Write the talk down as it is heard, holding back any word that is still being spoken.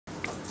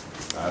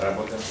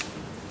Работаем.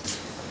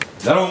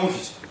 Здорово,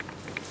 Мухич.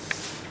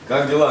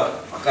 Как дела?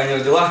 Пока не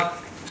родила?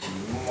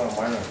 Ну,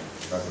 нормально.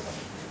 Как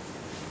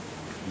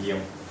это?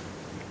 Ем.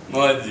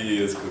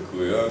 Молодец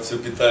какой, а? Все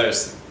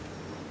питаешься.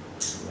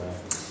 Да.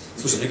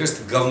 Слушай, мне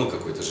кажется, ты говно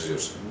какое-то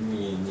жрешь.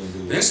 Не.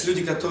 Понимаешь,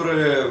 люди,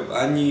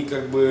 они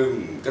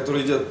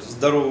которые едят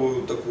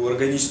здоровую такую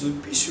органичную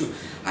пищу,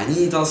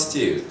 они не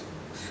толстеют.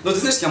 Ну, ты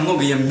знаешь, я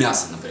много ем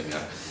мяса, например.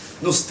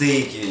 Ну,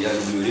 стейки, я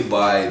люблю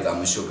рибай,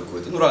 там еще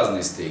какой-то, ну,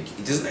 разные стейки.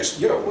 И ты знаешь,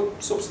 я вот,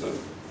 собственно,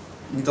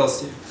 не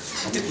толстею.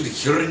 А ты какую-то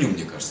херню,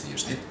 мне кажется,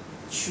 ешь, нет?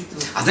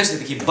 А знаешь, я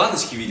такие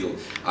баночки видел,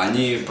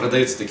 они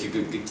продаются такие,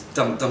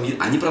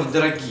 они, правда,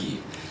 дорогие.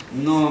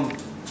 Но,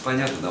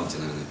 понятно, да, у тебя,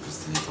 наверное,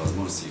 просто нет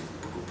возможности их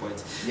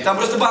покупать. Там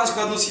просто баночку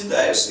одну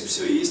съедаешь, и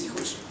все, и есть не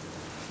хочешь.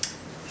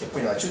 Я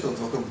понял, а что ты вот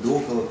вокруг да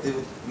около? Ты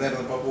вот,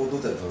 наверное, по поводу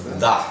вот этого, да?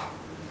 Да.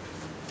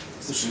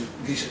 Слушай,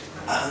 Гриша,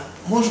 а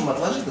можем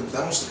отложить, ну,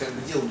 потому что как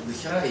бы дело до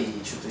хера, и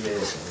что-то я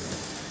это...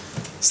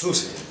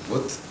 Слушай,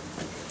 вот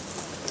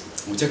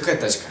у тебя какая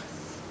тачка?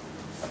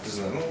 А ты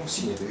знаешь, ну,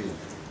 синий ты видел.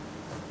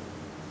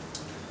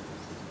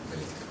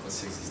 Блин, как вот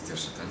всех здесь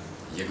держит,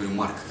 а? Я говорю,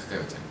 марка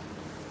какая у тебя?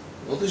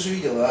 Ну, ты же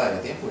видел,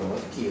 это я понял,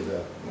 вот такие,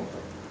 да, ну,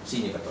 так,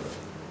 синие которые.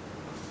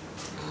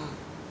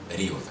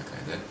 Рио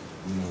такая, да?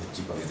 Ну,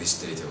 типа...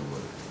 2003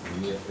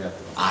 года. Нет, 5-го.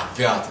 А,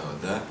 5-го,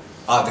 да?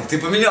 А, так ты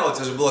поменял, у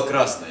тебя же была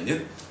красная,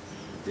 нет?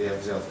 Я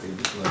взял в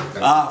кредит,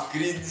 но... А, в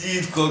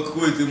кредит,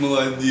 какой ты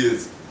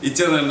молодец. И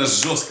тебе, наверное,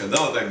 жестко, да,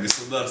 вот так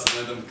государство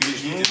на этом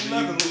кредите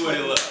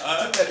наигорило,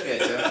 а? Что ты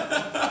опять,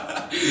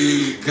 а?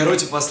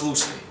 Короче,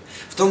 послушай,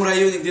 в том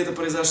районе где-то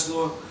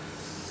произошло,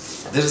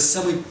 даже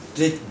самый,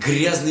 блядь,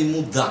 грязный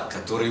мудак,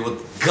 который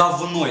вот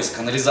говно из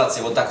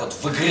канализации вот так вот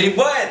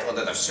выгребает вот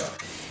это все.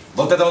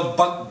 Вот это вот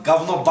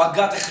говно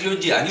богатых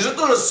людей, они же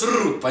тоже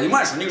срут,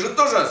 понимаешь? У них же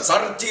тоже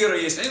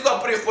сортиры есть, они туда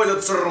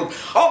приходят, срут.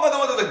 А он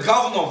потом вот это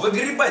говно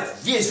выгребает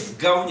весь в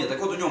говне. Так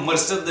вот у него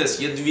Мерседес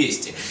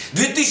Е200,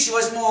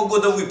 2008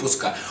 года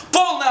выпуска,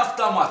 полный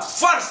автомат,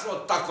 фарш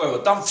вот такой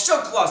вот, там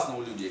все классно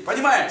у людей,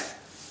 понимаешь?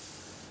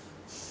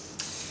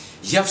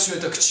 Я все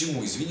это к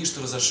чему? Извини,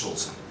 что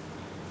разошелся.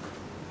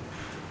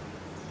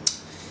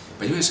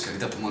 Понимаешь,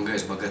 когда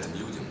помогаешь богатым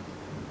людям,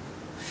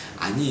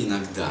 они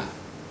иногда...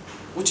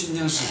 очень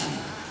неожиданно.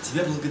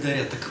 Тебя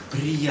благодарят так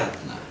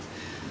приятно.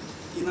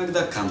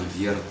 Иногда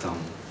конвертом,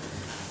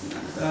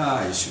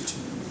 иногда еще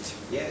чем-нибудь.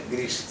 Я,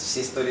 Гриш,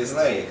 все истории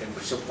знаю, я как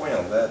бы все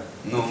понял, да?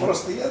 Ну?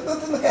 Просто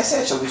ты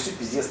накосячил, и все,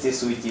 пиздец, ты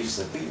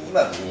суетишься. Ты не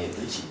надо мне это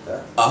лечить,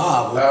 да?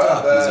 А, вот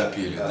так мы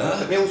запели, да?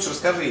 Ты мне лучше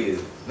расскажи,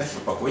 нахер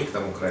покойник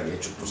там украли,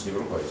 я что-то просто не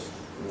врубаюсь.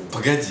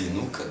 Погоди,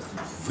 ну как,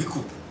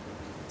 выкуп?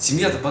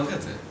 Семья-то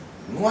богатая.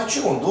 Ну а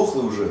че, он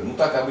дохлый уже? Ну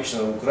так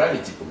обычно украли,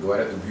 типа,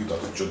 говорят, убьют, а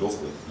тут что,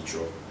 дохлый? И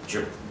че?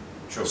 Че?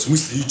 В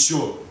смысле, и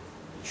чё?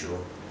 И че?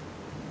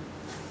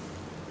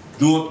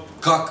 Ну вот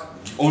как?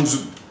 Он же...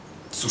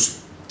 Слушай,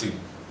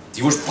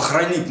 его же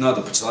похоронить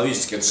надо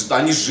по-человечески. Это же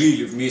они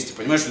жили вместе,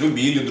 понимаешь,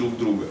 любили друг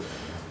друга.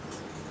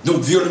 Ну,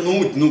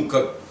 вернуть, ну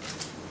как...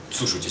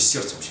 Слушай, у тебя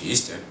сердце вообще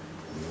есть,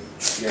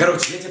 а?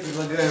 Короче, я тебе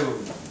предлагаю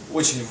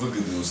очень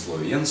выгодные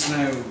условия. Я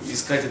начинаю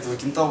искать этого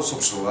кента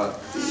усопшего, а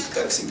ты,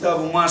 как всегда,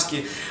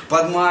 бумажки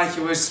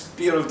подмахиваешь с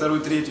 1, 2,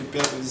 3,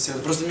 5,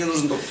 10. Просто мне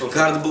нужен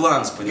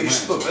карт-бланш, понимаешь?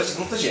 Что,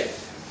 подожди.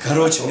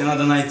 Короче, мне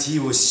надо найти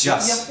его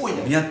сейчас. Я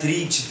понял. У меня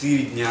 3-4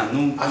 дня.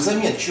 Ну, а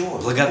взамен чего?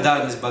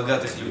 благодарность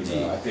богатых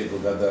людей. Да, опять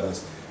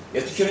благодарность.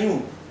 Эту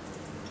херню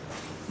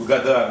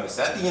благодарность,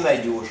 а ты не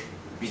найдешь.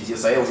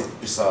 Пиздец, а я уже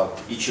подписал.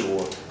 И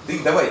чего? Ты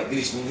давай,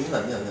 Гриш, не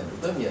надо,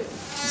 дай мне.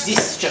 Здесь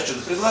сейчас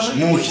что-то предложи.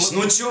 Мухич,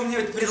 ну что мне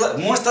предлагать?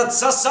 Может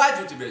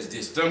отсосать у тебя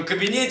здесь, в твоем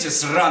кабинете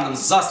сраном,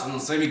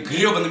 засранным своими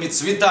гребаными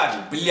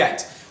цветами,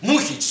 блядь.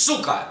 Мухич,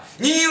 сука,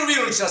 не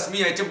нервируй сейчас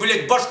меня, я тебе,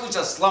 блядь, башку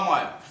сейчас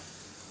сломаю.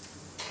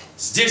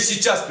 Здесь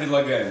сейчас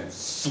предлагаем,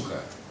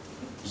 сука.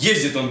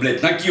 Ездит он,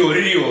 блядь, на Кио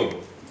Рио.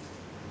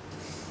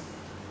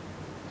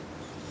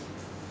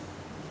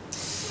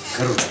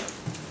 Короче.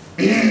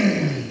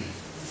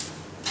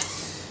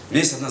 У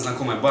меня есть одна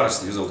знакомая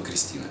барышня, ее зовут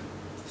Кристина.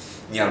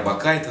 Не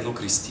Арбакайте, но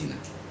Кристина.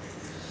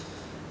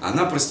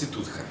 Она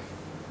проститутка.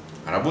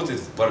 Работает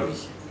в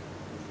Барвихе.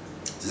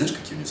 Ты знаешь,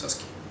 какие у нее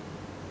соски?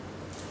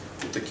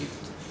 Вот такие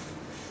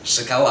вот.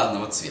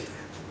 Шоколадного цвета.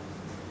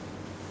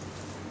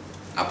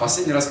 А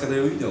последний раз, когда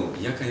я увидел,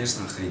 я,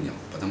 конечно, охренел.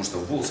 Потому что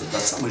волосы до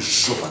самой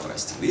жопы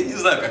отрастил. Я не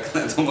знаю, как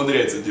она это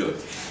умудряется делать.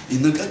 И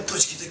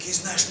ноготочки такие,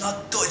 знаешь,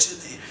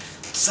 наточенные.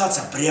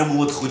 Цаца прямо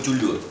вот хоть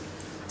улет.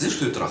 Знаешь,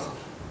 что я трахал?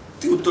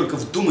 Ты вот только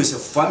вдумайся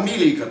в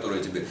фамилии,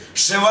 которая тебе.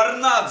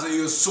 Шеварнадзе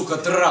ее, сука,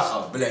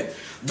 трахал, блядь.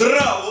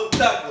 Драл вот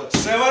так вот.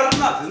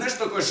 Шеварнадзе. Ты знаешь,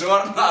 что такое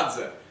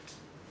Шеварнадзе?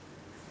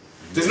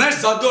 Ты знаешь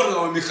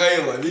Задорнова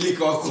Михаила,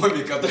 великого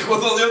комика? Так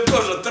вот он ее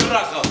тоже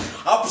трахал.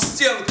 Об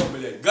стенку,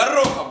 блядь.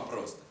 Горохом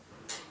просто.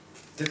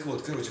 Так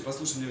вот, короче,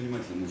 послушай меня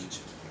внимательно, Мухич.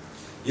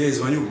 Я ей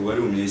звоню,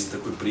 говорю, у меня есть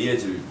такой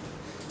приятель,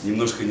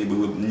 немножко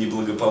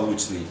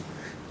неблагополучный.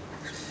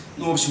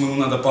 Ну, в общем, ему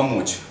надо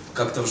помочь.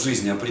 Как-то в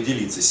жизни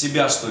определиться,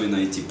 себя что ли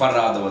найти,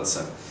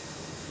 порадоваться.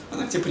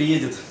 Она к тебе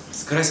приедет,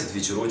 скрасит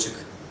вечерочек.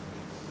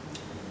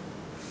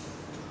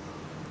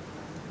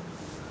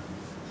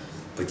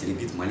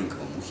 потеребит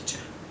маленького Мухича.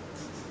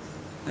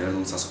 Наверное,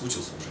 он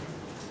соскучился уже.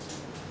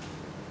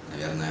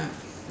 Наверное,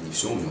 не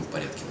все у него в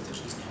порядке в этой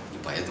жизни. И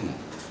поэтому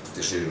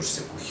ты шеришь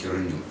всякую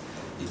херню.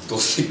 И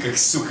толстый, как,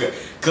 сука,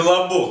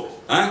 колобок,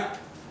 а?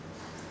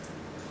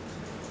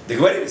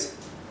 Договорились?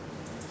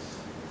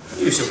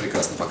 И все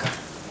прекрасно, пока.